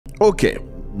Okay,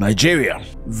 Nigeria.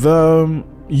 The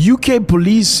UK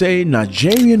police say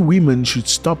Nigerian women should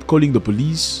stop calling the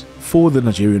police for the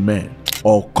Nigerian man,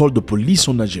 or call the police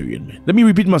on Nigerian men. Let me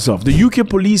repeat myself. The UK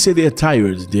police say they are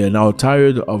tired. They are now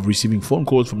tired of receiving phone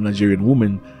calls from Nigerian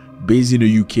women based in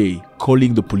the UK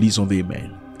calling the police on their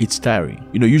men. It's tiring.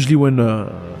 You know, usually when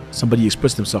somebody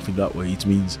expresses themselves in that way, it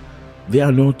means they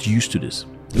are not used to this.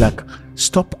 Like,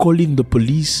 stop calling the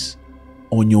police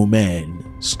on your man.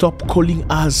 Stop calling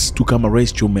us to come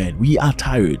arrest your man. We are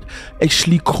tired.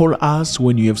 Actually call us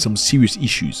when you have some serious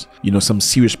issues, you know, some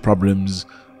serious problems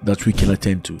that we can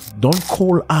attend to. Don't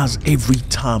call us every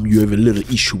time you have a little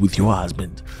issue with your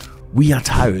husband. We are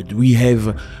tired. We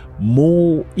have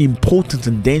more important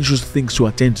and dangerous things to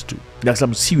attend to. Like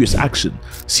some serious action,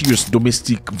 serious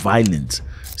domestic violence,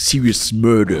 serious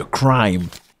murder, crime,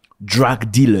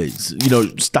 drug dealers, you know,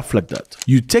 stuff like that.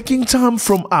 You're taking time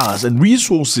from us and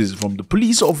resources from the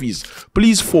police office,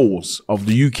 police force of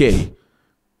the UK,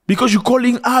 because you're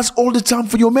calling us all the time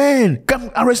for your man.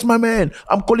 Come arrest my man.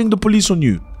 I'm calling the police on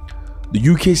you. The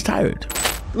UK is tired.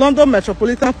 London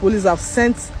Metropolitan Police have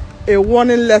sent a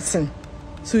warning lesson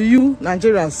to you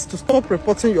Nigerians to stop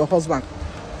reporting your husband.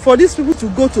 For these people to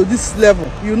go to this level,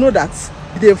 you know that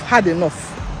they've had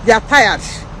enough. They are tired.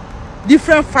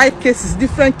 Different fight cases,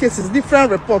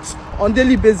 different reports on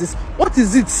daily basis. What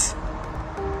is it?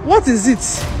 What is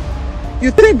it? You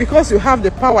think because you have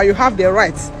the power, you have the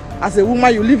rights, as a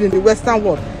woman, you live in the Western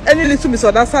world, any little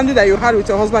misunderstanding that you had with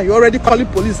your husband, you already calling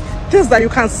police. Things that you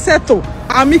can settle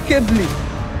amicably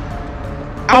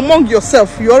among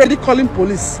yourself, you already calling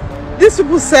police. These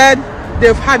people said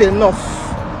they've had enough.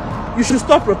 You should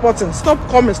stop reporting, stop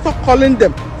coming, stop calling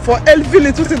them for every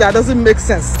little thing that doesn't make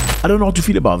sense. I don't know how to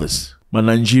feel about this. My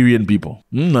Nigerian people.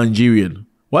 Nigerian.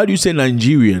 Why do you say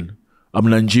Nigerian? I'm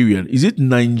Nigerian. Is it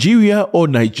Nigeria or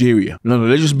Nigeria? No,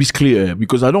 let's just be clear,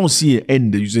 because I don't see an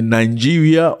end. You say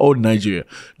Nigeria or Nigeria.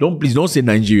 Please don't say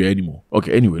Nigeria anymore.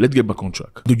 Okay, anyway, let's get back on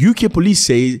track. The UK police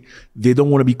say they don't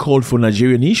want to be called for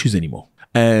Nigerian issues anymore.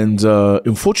 And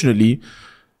unfortunately,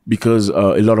 because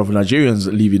a lot of Nigerians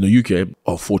live in the UK,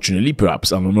 or fortunately,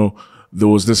 perhaps, I don't know, there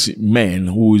was this man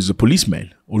who is a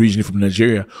policeman, originally from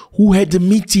Nigeria, who had a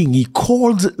meeting. He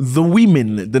called the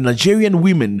women, the Nigerian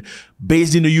women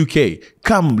based in the UK.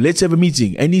 Come, let's have a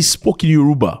meeting. And he spoke in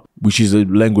Yoruba, which is a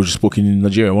language spoken in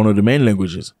Nigeria, one of the main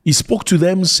languages. He spoke to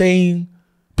them saying,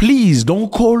 please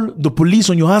don't call the police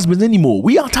on your husband anymore.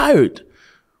 We are tired.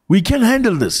 We can't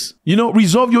handle this. You know,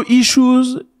 resolve your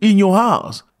issues in your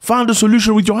house. Find a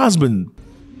solution with your husband.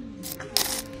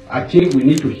 I think we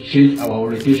need to change our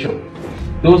orientation.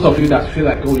 Those of you that feel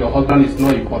like, oh, your husband is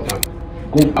not important,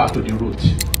 go back to the root.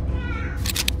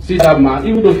 See that man,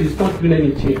 even though he's not doing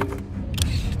anything,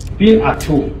 being at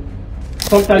home,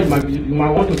 sometimes you might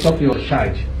want to talk to your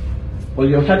child, but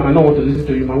your child might not want to listen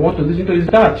to you. You might want to listen to his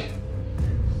dad.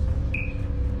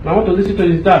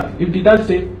 If the dad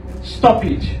say, stop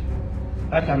it,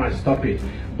 that time I stop it.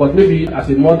 But maybe as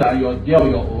a mother, you're there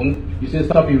on your own, you say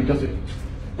stop it, you just say,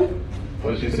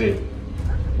 what she say?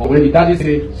 But when the daddy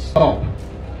say stop,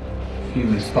 he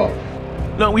will stop.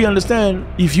 Now we understand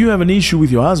if you have an issue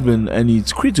with your husband and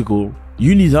it's critical,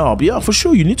 you need help. Yeah, for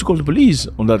sure, you need to call the police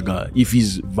on that guy if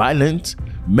he's violent,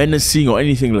 menacing, or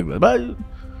anything like that. But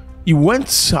he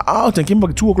went out and came back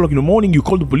at 2 o'clock in the morning. You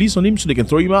call the police on him so they can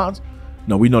throw him out.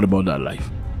 No, we're not about that life.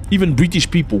 Even British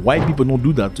people, white people don't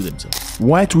do that to themselves.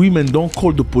 White women don't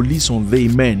call the police on their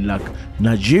men like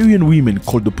Nigerian women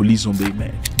call the police on their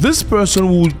men. This person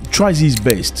who tries his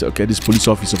best, okay, this police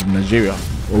officer from Nigeria,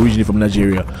 originally from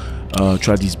Nigeria,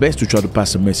 tried his best to try to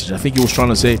pass a message. I think he was trying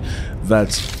to say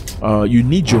that you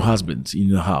need your husbands in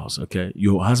the house, okay?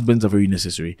 Your husbands are very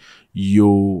necessary.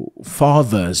 Your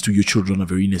fathers to your children are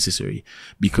very necessary.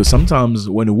 Because sometimes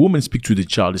when a woman speaks to the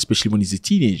child, especially when he's a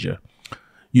teenager,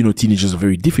 you know, teenagers are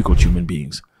very difficult human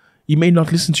beings. He may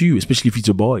not listen to you, especially if it's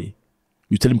a boy.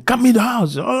 You tell him, come in the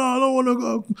house. Oh, I don't want to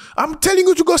go. I'm telling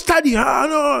you to go study.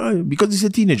 No. Because he's a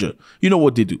teenager. You know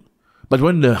what they do. But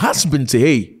when the husband say,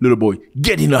 hey, little boy,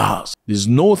 get in the house, there's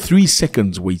no 3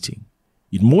 seconds waiting.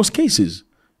 In most cases,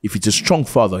 if it's a strong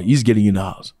father, he's getting in the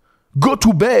house. Go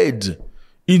to bed.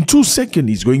 In 2 seconds,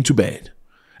 he's going to bed.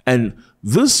 And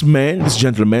this man, this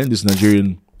gentleman, this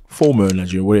Nigerian, former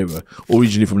Nigerian, whatever,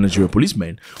 originally from Nigeria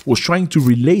policeman, was trying to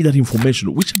relay that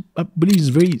information, which I believe is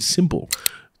very simple,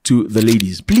 to the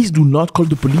ladies. Please do not call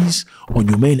the police on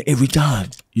your man every time.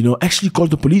 You know, actually call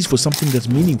the police for something that's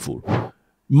meaningful.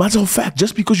 Matter of fact,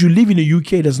 just because you live in the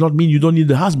UK does not mean you don't need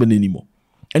the husband anymore.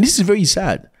 And this is very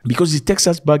sad because it takes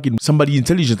us back in somebody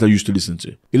intelligent I used to listen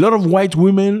to. A lot of white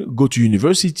women go to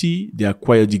university, they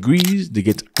acquire degrees, they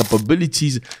get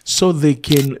capabilities so they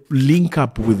can link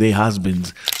up with their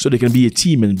husbands, so they can be a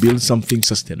team and build something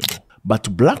sustainable.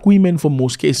 But black women, for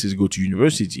most cases, go to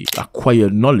university, acquire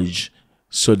knowledge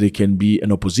so they can be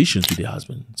an opposition to their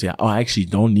husband. Say, oh, I actually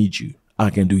don't need you. I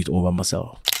can do it all by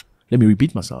myself. Let me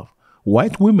repeat myself.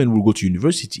 White women will go to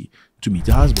university to meet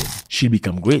her husband. She'll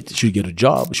become great. She'll get a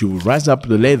job. She will rise up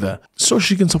the ladder so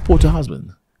she can support her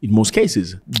husband. In most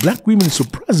cases, black women,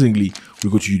 surprisingly,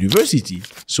 will go to university.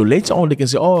 So later on, they can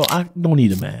say, oh, I don't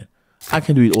need a man. I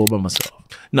can do it all by myself.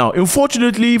 Now,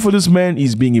 unfortunately for this man,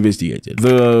 he's being investigated.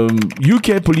 The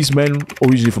UK policeman,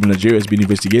 originally from Nigeria, has been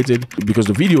investigated because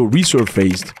the video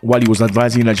resurfaced while he was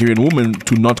advising a Nigerian woman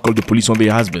to not call the police on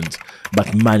their husband,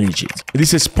 but manage it.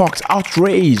 This has sparked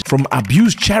outrage from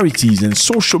abused charities and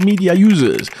social media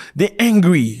users. They're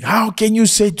angry. How can you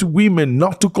say to women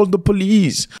not to call the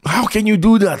police? How can you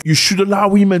do that? You should allow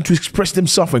women to express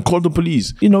themselves and call the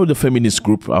police. You know the feminist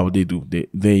group, how they do.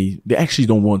 They actually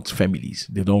don't want families.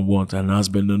 They don't want an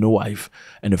husband and a wife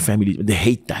and a family. They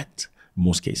hate that. In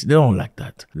most cases, they don't like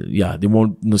that. Yeah, they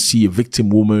want to see a victim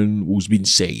woman who's been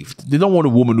saved. They don't want a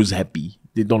woman who's happy.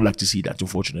 They don't like to see that,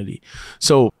 unfortunately.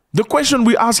 So the question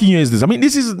we're asking you is this. I mean,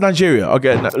 this is Nigeria.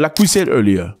 Okay, like we said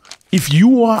earlier, if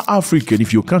you are African,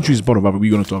 if your country is part of Africa,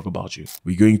 we're going to talk about you.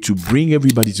 We're going to bring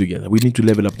everybody together. We need to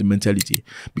level up the mentality.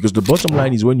 Because the bottom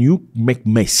line is when you make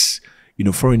mess in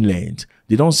a foreign land,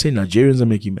 they don't say Nigerians are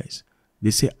making mess.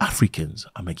 They say Africans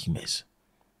are making mess.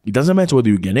 It doesn't matter whether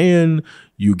you're Ghanaian,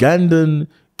 Ugandan,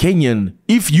 Kenyan.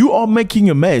 If you are making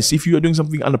a mess, if you are doing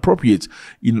something inappropriate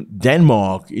in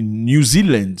Denmark, in New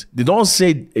Zealand, they don't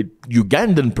say a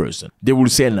Ugandan person. They will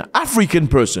say an African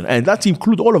person, and that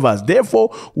includes all of us.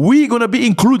 Therefore, we're going to be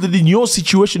included in your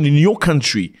situation, in your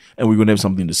country, and we're going to have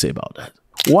something to say about that.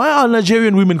 Why are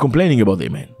Nigerian women complaining about their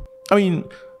men? I mean,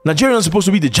 Nigerians are supposed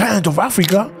to be the giant of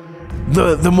Africa.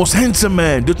 The most handsome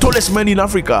man, the tallest man in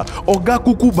Africa, Oga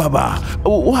Kuku Baba.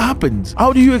 What happened?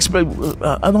 How do you explain?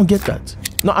 I don't get that.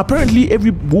 Now, apparently,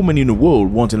 every woman in the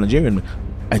world wants a Nigerian man.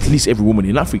 At least every woman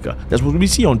in Africa. That's what we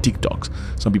see on TikToks.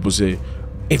 Some people say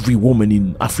every woman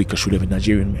in Africa should have a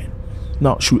Nigerian man.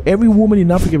 Now, should every woman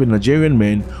in Africa have a Nigerian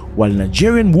man, while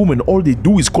Nigerian women, all they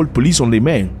do is call police on their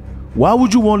man? Why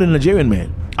would you want a Nigerian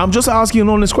man? I'm just asking an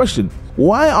honest question.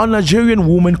 Why are Nigerian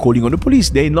women calling on the police?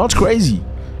 They're not crazy.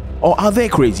 Or are they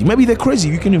crazy? Maybe they're crazy.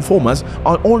 You can inform us.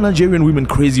 Are all Nigerian women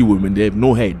crazy women? They have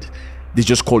no head. They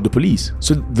just call the police.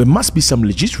 So there must be some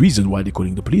legit reason why they're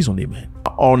calling the police on their men.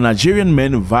 Are Nigerian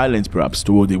men violent perhaps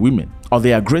toward their women? Are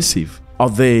they aggressive?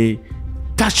 Are they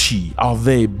touchy? Are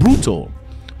they brutal?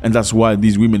 And that's why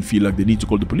these women feel like they need to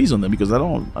call the police on them, because I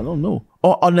don't know.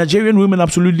 Or are Nigerian women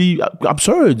absolutely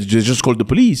absurd? They just call the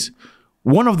police.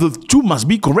 One of the two must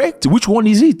be correct. Which one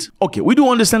is it? Okay, we do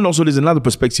understand also there's another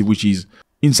perspective, which is,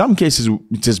 in some cases,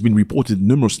 it has been reported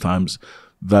numerous times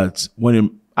that when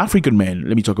an African man,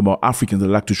 let me talk about Africans that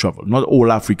like to travel. Not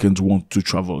all Africans want to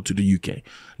travel to the UK.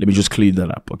 Let me just clear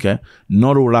that up, okay?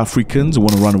 Not all Africans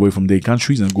want to run away from their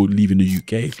countries and go live in the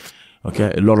UK.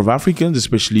 Okay, a lot of Africans,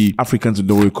 especially Africans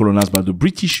that were colonized by the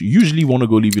British, usually want to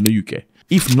go live in the UK.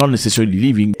 If not necessarily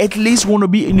living, at least want to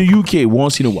be in the UK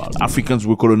once in a while. Africans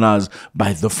were colonized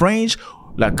by the French,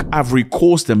 like Ivory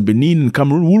Coast and Benin and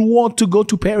Cameroon will want to go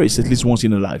to Paris at least once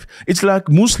in their life. It's like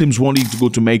Muslims wanting to go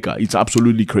to Mecca. It's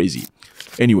absolutely crazy.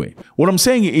 Anyway, what I'm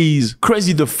saying is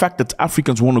crazy the fact that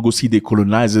Africans want to go see their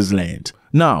colonizers' land.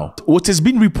 Now, what has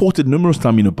been reported numerous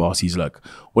times in the past is like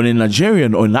when a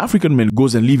Nigerian or an African man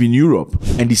goes and live in Europe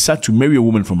and decide to marry a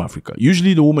woman from Africa.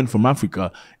 Usually the woman from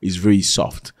Africa is very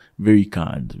soft, very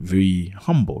kind, very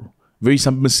humble, very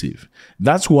submissive.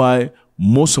 That's why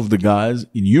most of the guys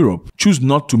in Europe choose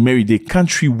not to marry their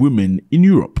country women in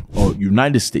Europe or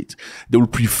United States. They will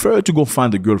prefer to go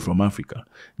find a girl from Africa,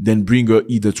 then bring her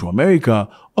either to America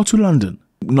or to London.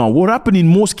 Now, what happened in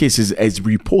most cases, as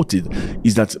reported,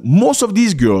 is that most of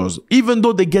these girls, even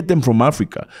though they get them from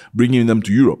Africa, bringing them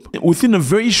to Europe, within a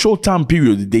very short time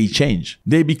period, they change.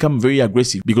 They become very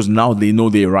aggressive because now they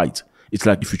know they're right. It's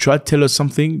like if you try to tell her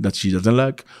something that she doesn't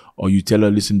like, or you tell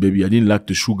her, listen, baby, I didn't like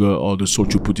the sugar or the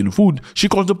salt you put in the food, she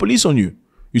calls the police on you.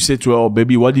 You say to her, oh,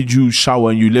 baby, why did you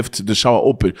shower and you left the shower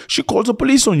open? She calls the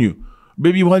police on you.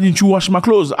 Baby, why didn't you wash my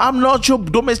clothes? I'm not your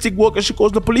domestic worker. She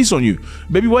calls the police on you.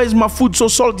 Baby, why is my food so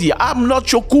salty? I'm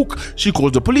not your cook. She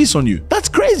calls the police on you. That's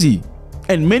crazy.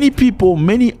 And many people,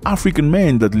 many African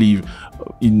men that live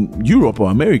in Europe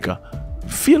or America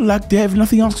feel like they have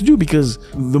nothing else to do, because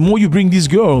the more you bring these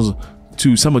girls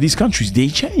to some of these countries, they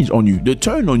change on you. They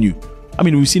turn on you. I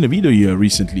mean, we've seen a video here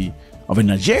recently of a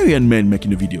Nigerian man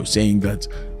making a video saying that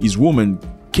his woman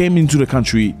came into the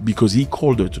country because he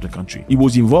called her to the country. He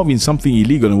was involved in something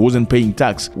illegal and wasn't paying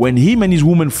tax. When him and his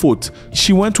woman fought,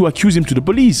 she went to accuse him to the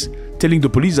police, telling the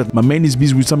police that my man is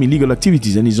busy with some illegal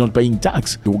activities and he's not paying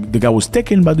tax. The guy was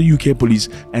taken by the UK police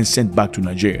and sent back to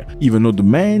Nigeria, even though the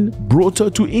man brought her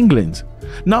to England.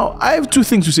 Now, I have two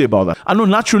things to say about that. I know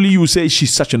naturally you will say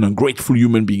she's such an ungrateful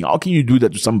human being. How can you do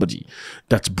that to somebody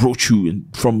that brought you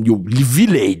from your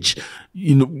village?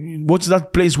 You know, what's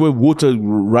that place where water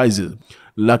rises?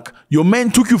 Like, your man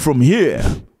took you from here.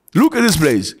 Look at this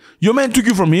place. Your man took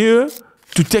you from here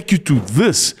to take you to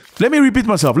this. Let me repeat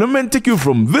myself. Let me take you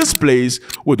from this place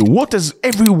where the water's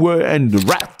everywhere and the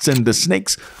rats and the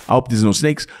snakes. I hope there's no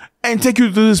snakes. And take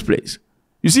you to this place.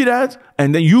 You see that?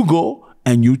 And then you go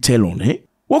and you tell on him.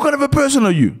 What kind of a person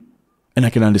are you? And I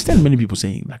can understand many people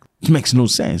saying that. It makes no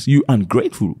sense. You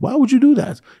ungrateful. Why would you do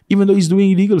that? Even though he's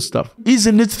doing illegal stuff.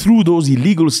 Isn't it through those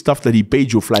illegal stuff that he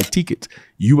paid your flight ticket?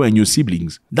 You and your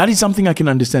siblings. That is something I can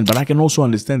understand. But I can also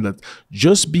understand that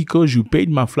just because you paid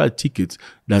my flight ticket,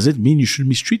 does it mean you should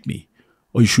mistreat me?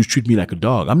 Or you should treat me like a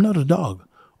dog? I'm not a dog.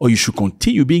 Or you should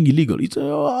continue being illegal.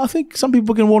 I think some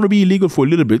people can want to be illegal for a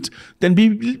little bit, then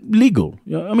be legal.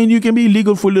 I mean, you can be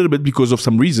illegal for a little bit because of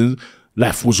some reasons.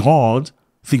 Life was hard.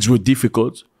 Things were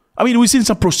difficult. I mean, we've seen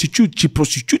some prostitute. She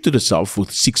prostituted herself for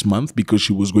 6 months because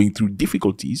she was going through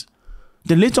difficulties.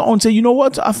 Then later on say, you know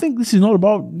what? I think this is not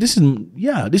about, this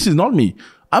is not me.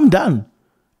 I'm done.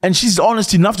 And she's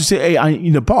honest enough to say, hey,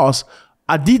 in the past,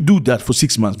 I did do that for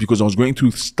 6 months because I was going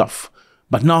through stuff.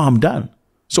 But now I'm done.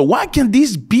 So why can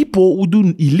these people who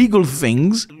do illegal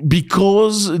things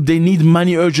because they need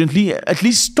money urgently at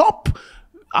least stop?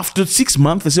 After 6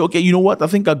 months, they say, okay, you know what? I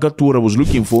think I got to what I was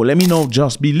looking for. Let me not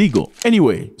just be legal.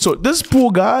 Anyway, so this poor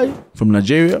guy from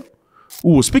Nigeria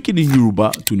who was speaking in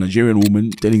Yoruba to a Nigerian woman,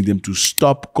 telling them to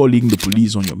stop calling the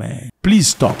police on your man. Please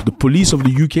stop. The police of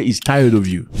the UK is tired of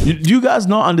you. Do you guys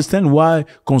not understand why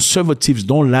conservatives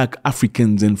don't like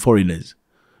Africans and foreigners?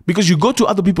 Because you go to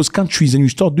other people's countries and you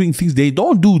start doing things they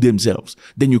don't do themselves.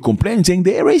 Then you complain saying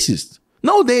they're racist.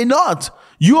 No, they're not.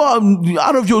 You are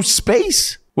out of your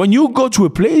space. When you go to a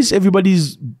place,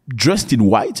 everybody's dressed in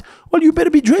white. Well, you better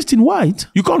be dressed in white.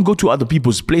 You can't go to other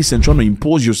people's place and try to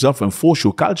impose yourself and force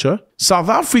your culture. South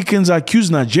Africans accuse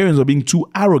Nigerians of being too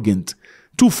arrogant,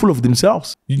 too full of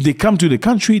themselves. They come to the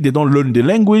country, they don't learn the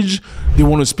language, they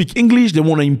want to speak English, they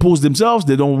want to impose themselves,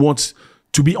 they don't want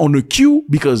to be on a queue,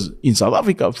 because in South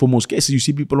Africa, for most cases, you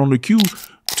see people on a queue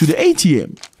to the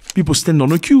ATM. People stand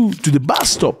on a queue to the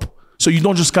bus stop. So you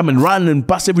don't just come and run and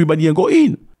pass everybody and go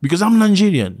in. Because I'm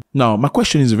Nigerian. Now, my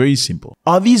question is very simple.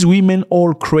 Are these women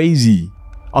all crazy?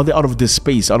 Are they out of their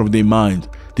space, out of their mind?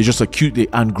 They're just acute, they're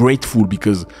ungrateful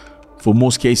because for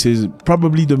most cases,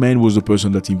 probably the man was the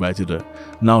person that invited her.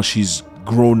 Now she's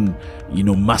grown,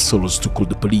 muscles to call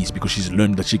the police because she's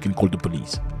learned that she can call the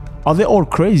police. Are they all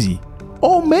crazy?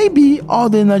 Or maybe are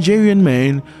the Nigerian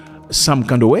men some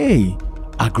kind of way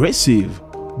aggressive,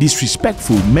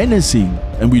 disrespectful, menacing,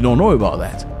 and we don't know about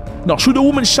that? Now, should a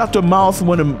woman shut her mouth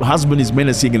when her husband is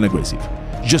menacing and aggressive?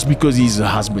 Just because he's a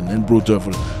husband and brought her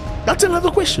for... That's another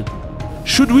question.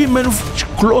 Should women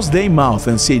close their mouth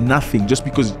and say nothing just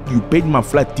because you paid my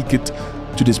flight ticket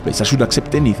to this place? I should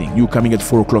accept anything. You coming at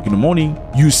 4 o'clock in the morning,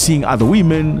 you seeing other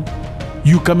women,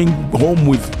 you coming home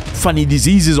with funny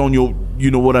diseases on your... You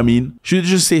know what I mean? Should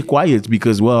you just stay quiet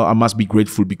because, well, I must be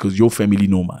grateful because your family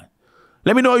know mine.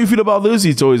 Let me know how you feel about this.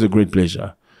 It's always a great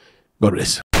pleasure. God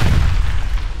bless.